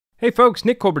Hey folks,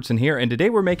 Nick Culbertson here, and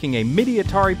today we're making a MIDI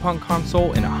Atari Punk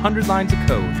Console in 100 lines of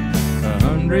code.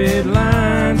 100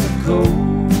 lines of code.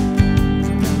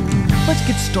 Let's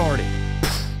get started.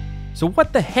 So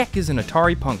what the heck is an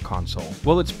Atari Punk Console?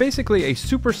 Well, it's basically a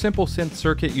super simple synth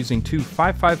circuit using two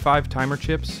 555 timer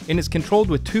chips, and is controlled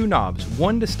with two knobs,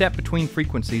 one to step between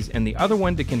frequencies and the other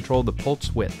one to control the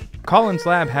pulse width. Collin's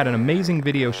lab had an amazing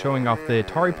video showing off the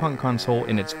Atari Punk Console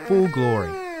in its full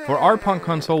glory. For our Punk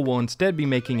Console, we'll instead be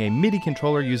making a MIDI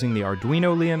controller using the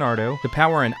Arduino Leonardo to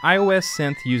power an iOS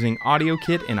synth using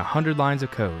AudioKit and 100 lines of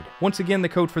code. Once again, the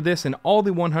code for this and all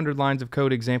the 100 lines of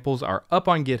code examples are up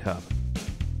on GitHub.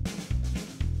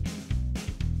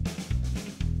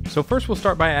 So first we'll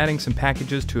start by adding some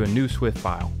packages to a new Swift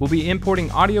file. We'll be importing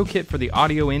AudioKit for the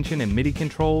audio engine and MIDI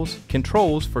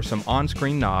controls for some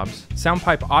on-screen knobs,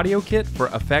 SoundPipe AudioKit for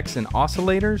effects and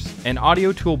oscillators, and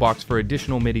Audio Toolbox for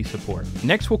additional MIDI support.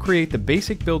 Next we'll create the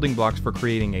basic building blocks for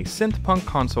creating a Synth Punk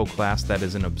Console class that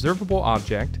is an observable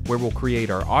object, where we'll create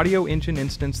our audio engine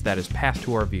instance that is passed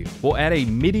to our view. We'll add a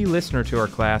MIDI listener to our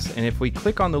class, and if we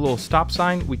click on the little stop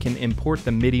sign, we can import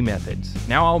the MIDI methods.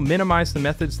 Now I'll minimize the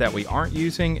methods that we aren't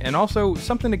using, and also,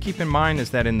 something to keep in mind is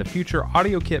that in the future,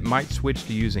 AudioKit might switch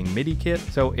to using MIDIKit,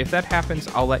 so if that happens,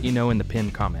 I'll let you know in the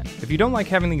pinned comment. If you don't like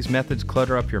having these methods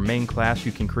clutter up your main class,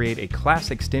 you can create a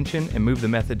class extension and move the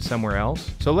methods somewhere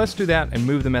else. So let's do that and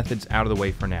move the methods out of the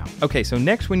way for now. Okay, so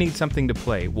next we need something to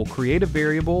play. We'll create a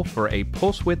variable for a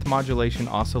pulse width modulation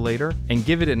oscillator and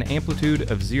give it an amplitude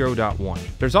of 0.1.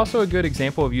 There's also a good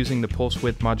example of using the pulse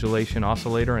width modulation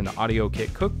oscillator in the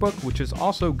AudioKit cookbook, which is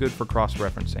also good for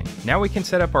cross-referencing. Now we can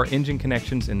set up our engine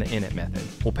connections in the init method.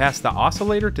 We'll pass the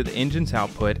oscillator to the engine's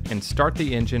output and start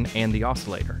the engine and the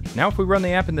oscillator. Now if we run the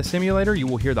app in the simulator, you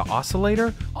will hear the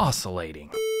oscillator oscillating.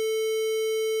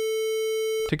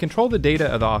 To control the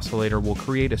data of the oscillator, we'll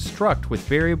create a struct with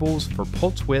variables for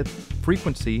pulse width,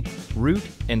 frequency, root,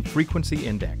 and frequency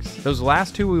index. Those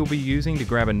last two we will be using to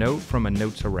grab a note from a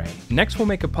notes array. Next we'll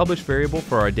make a publish variable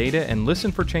for our data and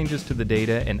listen for changes to the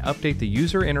data and update the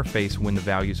user interface when the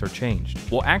values are changed.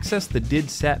 We'll access the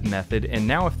didSet method, and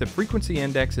now if the frequency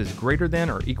index is greater than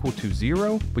or equal to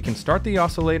 0, we can start the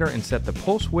oscillator and set the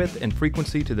pulse width and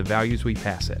frequency to the values we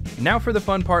pass it. Now for the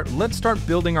fun part, let's start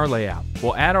building our layout.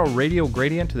 We'll add our radial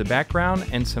gradient to the background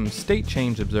and some state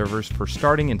change observers for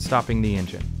starting and stopping the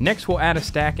engine. Next we'll add a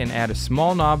stack and add a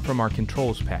small knob from our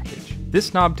controls package.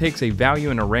 This knob takes a value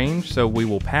in a range, so we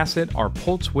will pass it our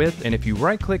pulse width, and if you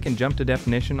right click and jump to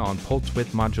definition on pulse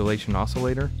width modulation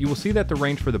oscillator, you will see that the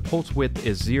range for the pulse width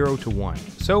is 0 to 1.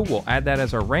 So we'll add that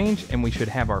as our range and we should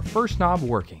have our first knob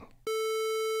working.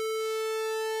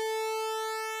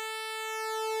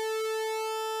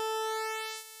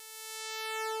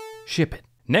 Ship it.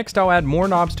 Next I'll add more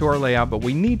knobs to our layout, but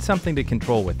we need something to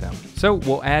control with them. So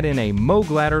we'll add in a Moog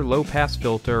ladder low pass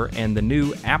filter and the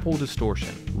new Apple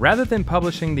distortion. Rather than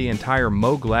publishing the entire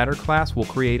Moog ladder class, we'll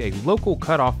create a local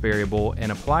cutoff variable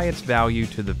and apply its value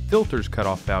to the filter's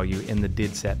cutoff value in the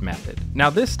didSet method. Now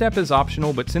this step is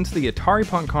optional, but since the Atari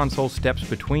Punk Console steps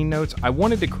between notes, I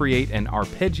wanted to create an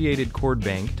arpeggiated chord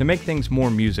bank to make things more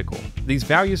musical. These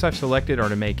values I've selected are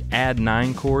to make add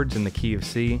 9 chords in the key of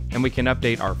C, and we can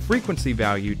update our frequency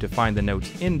value to find the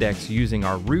note's index using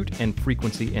our root and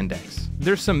frequency index.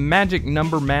 There's some magic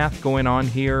number math going on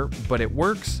here, but it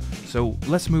works, so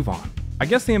let's move on. I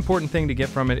guess the important thing to get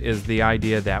from it is the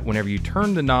idea that whenever you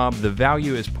turn the knob, the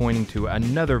value is pointing to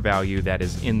another value that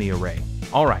is in the array.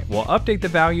 Alright, we'll update the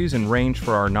values and range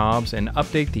for our knobs and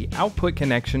update the output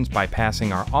connections by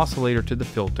passing our oscillator to the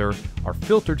filter, our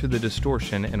filter to the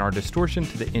distortion, and our distortion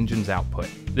to the engine's output.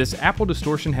 This Apple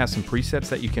distortion has some presets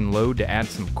that you can load to add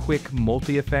some quick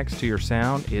multi-effects to your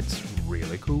sound. It's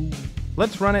really cool.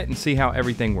 Let's run it and see how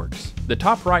everything works. The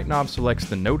top right knob selects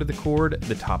the note of the chord,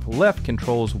 the top left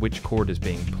controls which chord is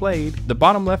being played, the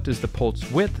bottom left is the pulse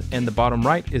width, and the bottom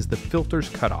right is the filter's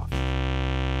cutoff.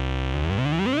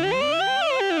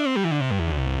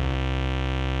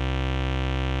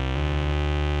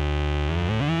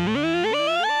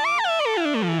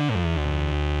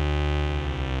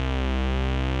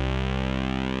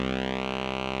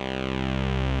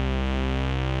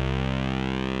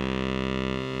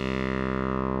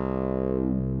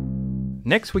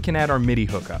 Next we can add our MIDI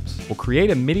hookups. We'll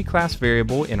create a MIDI class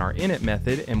variable in our init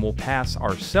method and we'll pass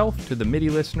our self to the MIDI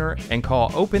listener and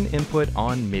call open input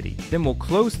on MIDI. Then we'll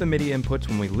close the MIDI inputs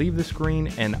when we leave the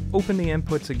screen and open the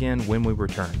inputs again when we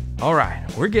return.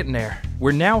 Alright, we're getting there.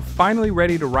 We're now finally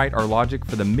ready to write our logic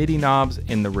for the MIDI knobs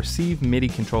in the receive MIDI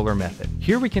controller method.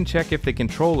 Here we can check if the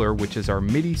controller, which is our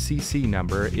MIDI CC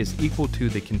number, is equal to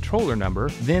the controller number,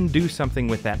 then do something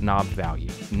with that knob value.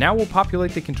 Now we'll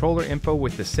populate the controller info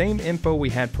with the same info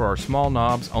we had for our small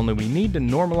knobs, only we need to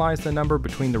normalize the number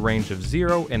between the range of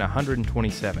 0 and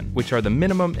 127, which are the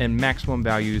minimum and maximum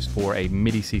values for a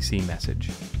MIDI CC message.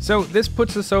 So this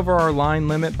puts us over our line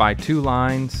limit by 2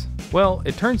 lines. Well,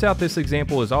 it turns out this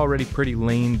example is already pretty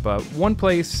lean, but one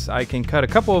place I can cut a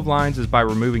couple of lines is by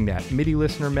removing that MIDI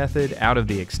listener method out of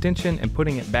the extension and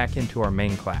putting it back into our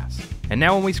main class. And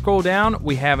now when we scroll down,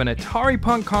 we have an Atari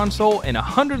Punk Console and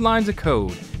 100 lines of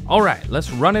code. All right, let's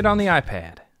run it on the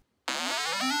iPad.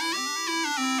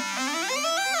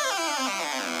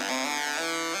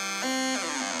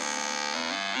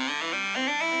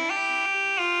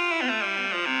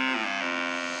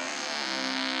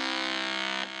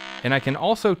 And I can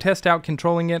also test out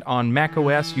controlling it on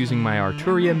macOS using my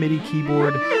Arturia MIDI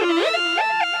keyboard.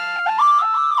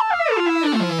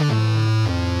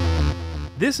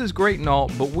 This is great and all,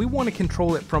 but we want to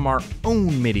control it from our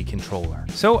own MIDI controller.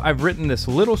 So I've written this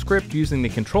little script using the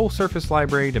control surface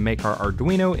library to make our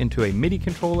Arduino into a MIDI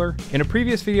controller. In a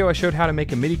previous video I showed how to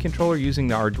make a MIDI controller using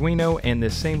the Arduino and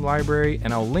this same library,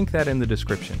 and I'll link that in the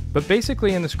description. But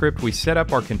basically in the script we set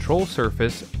up our control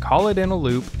surface, call it in a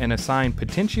loop, and assign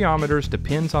potentiometers to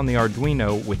pins on the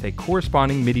Arduino with a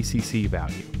corresponding MIDI CC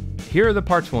value. Here are the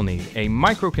parts we'll need. A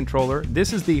microcontroller.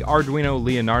 This is the Arduino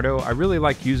Leonardo. I really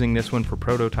like using this one for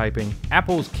prototyping.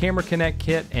 Apple's Camera Connect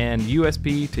kit and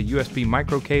USB to USB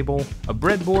micro cable. A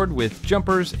breadboard with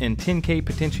jumpers and 10K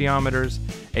potentiometers.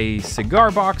 A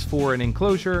cigar box for an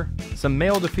enclosure. Some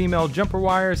male to female jumper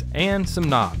wires and some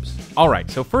knobs.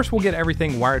 Alright, so first we'll get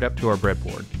everything wired up to our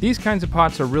breadboard. These kinds of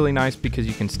pots are really nice because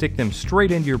you can stick them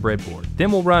straight into your breadboard.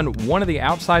 Then we'll run one of the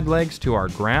outside legs to our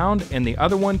ground and the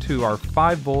other one to our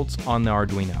 5 volts on the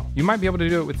Arduino. You might be able to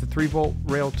do it with the 3 volt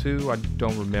rail too, I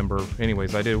don't remember.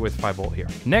 Anyways, I did it with 5 volt here.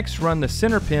 Next, run the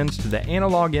center pins to the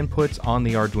analog inputs on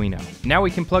the Arduino. Now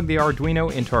we can plug the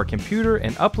Arduino into our computer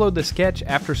and upload the sketch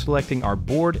after selecting our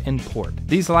board and port.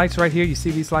 These lights right here, you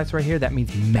see these lights right here? That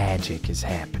means magic is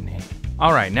happening.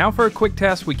 Alright, now for a quick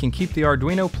test, we can keep the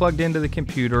Arduino plugged into the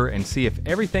computer and see if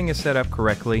everything is set up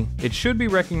correctly. It should be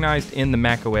recognized in the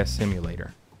macOS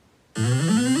simulator.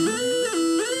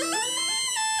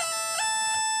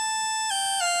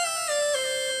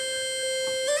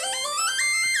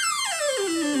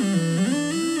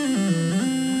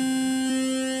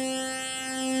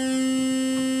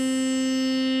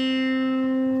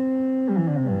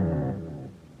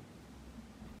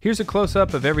 Here's a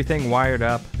close-up of everything wired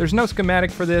up. There's no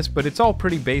schematic for this, but it's all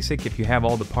pretty basic if you have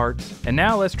all the parts. And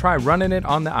now let's try running it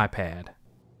on the iPad.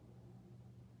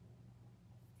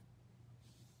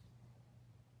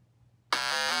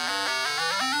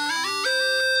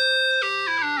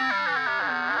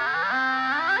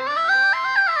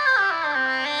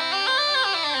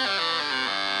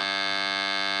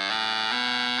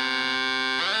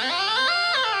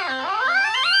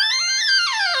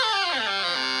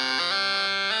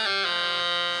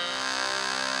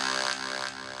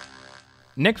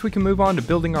 Next we can move on to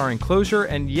building our enclosure,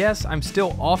 and yes, I'm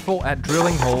still awful at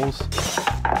drilling holes.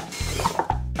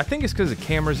 I think it's because the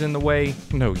camera's in the way.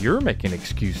 No, you're making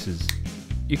excuses.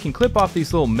 You can clip off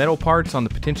these little metal parts on the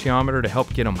potentiometer to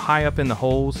help get them high up in the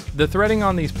holes. The threading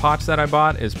on these pots that I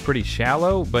bought is pretty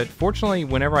shallow, but fortunately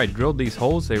whenever I drilled these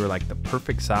holes they were like the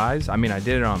perfect size. I mean, I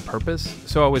did it on purpose,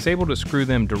 so I was able to screw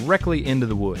them directly into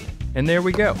the wood. And there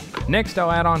we go. Next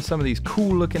I'll add on some of these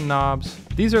cool looking knobs.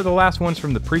 These are the last ones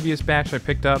from the previous batch I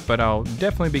picked up, but I'll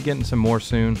definitely be getting some more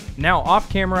soon. Now off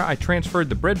camera I transferred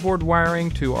the breadboard wiring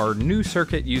to our new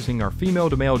circuit using our female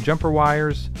to male jumper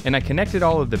wires, and I connected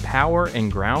all of the power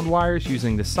and ground wires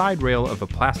using the side rail of a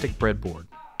plastic breadboard.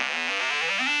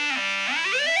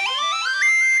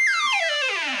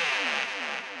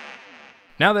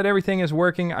 Now that everything is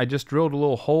working, I just drilled a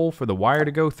little hole for the wire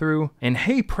to go through, and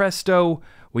hey presto,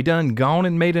 we done gone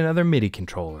and made another MIDI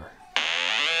controller.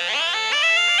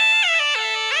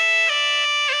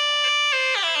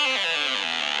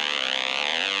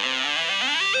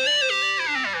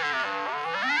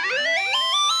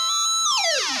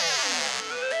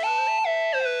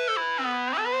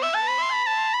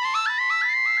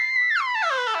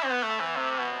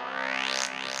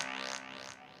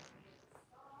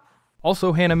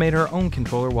 Also, Hannah made her own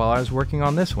controller while I was working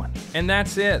on this one. And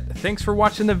that's it. Thanks for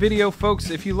watching the video, folks.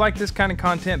 If you like this kind of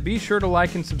content, be sure to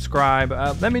like and subscribe.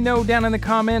 Let me know down in the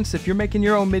comments if you're making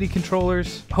your own MIDI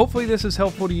controllers. Hopefully this is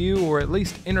helpful to you, or at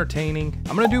least entertaining.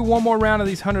 I'm gonna do one more round of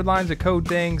these 100 lines of code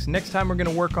things. Next time we're gonna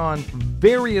work on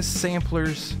various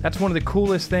samplers. That's one of the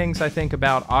coolest things I think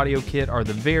about AudioKit are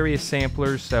the various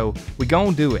samplers, so we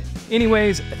gon' do it.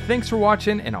 Anyways, thanks for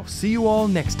watching, and I'll see you all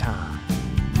next time.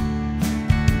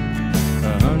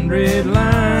 100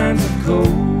 lines of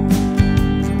code.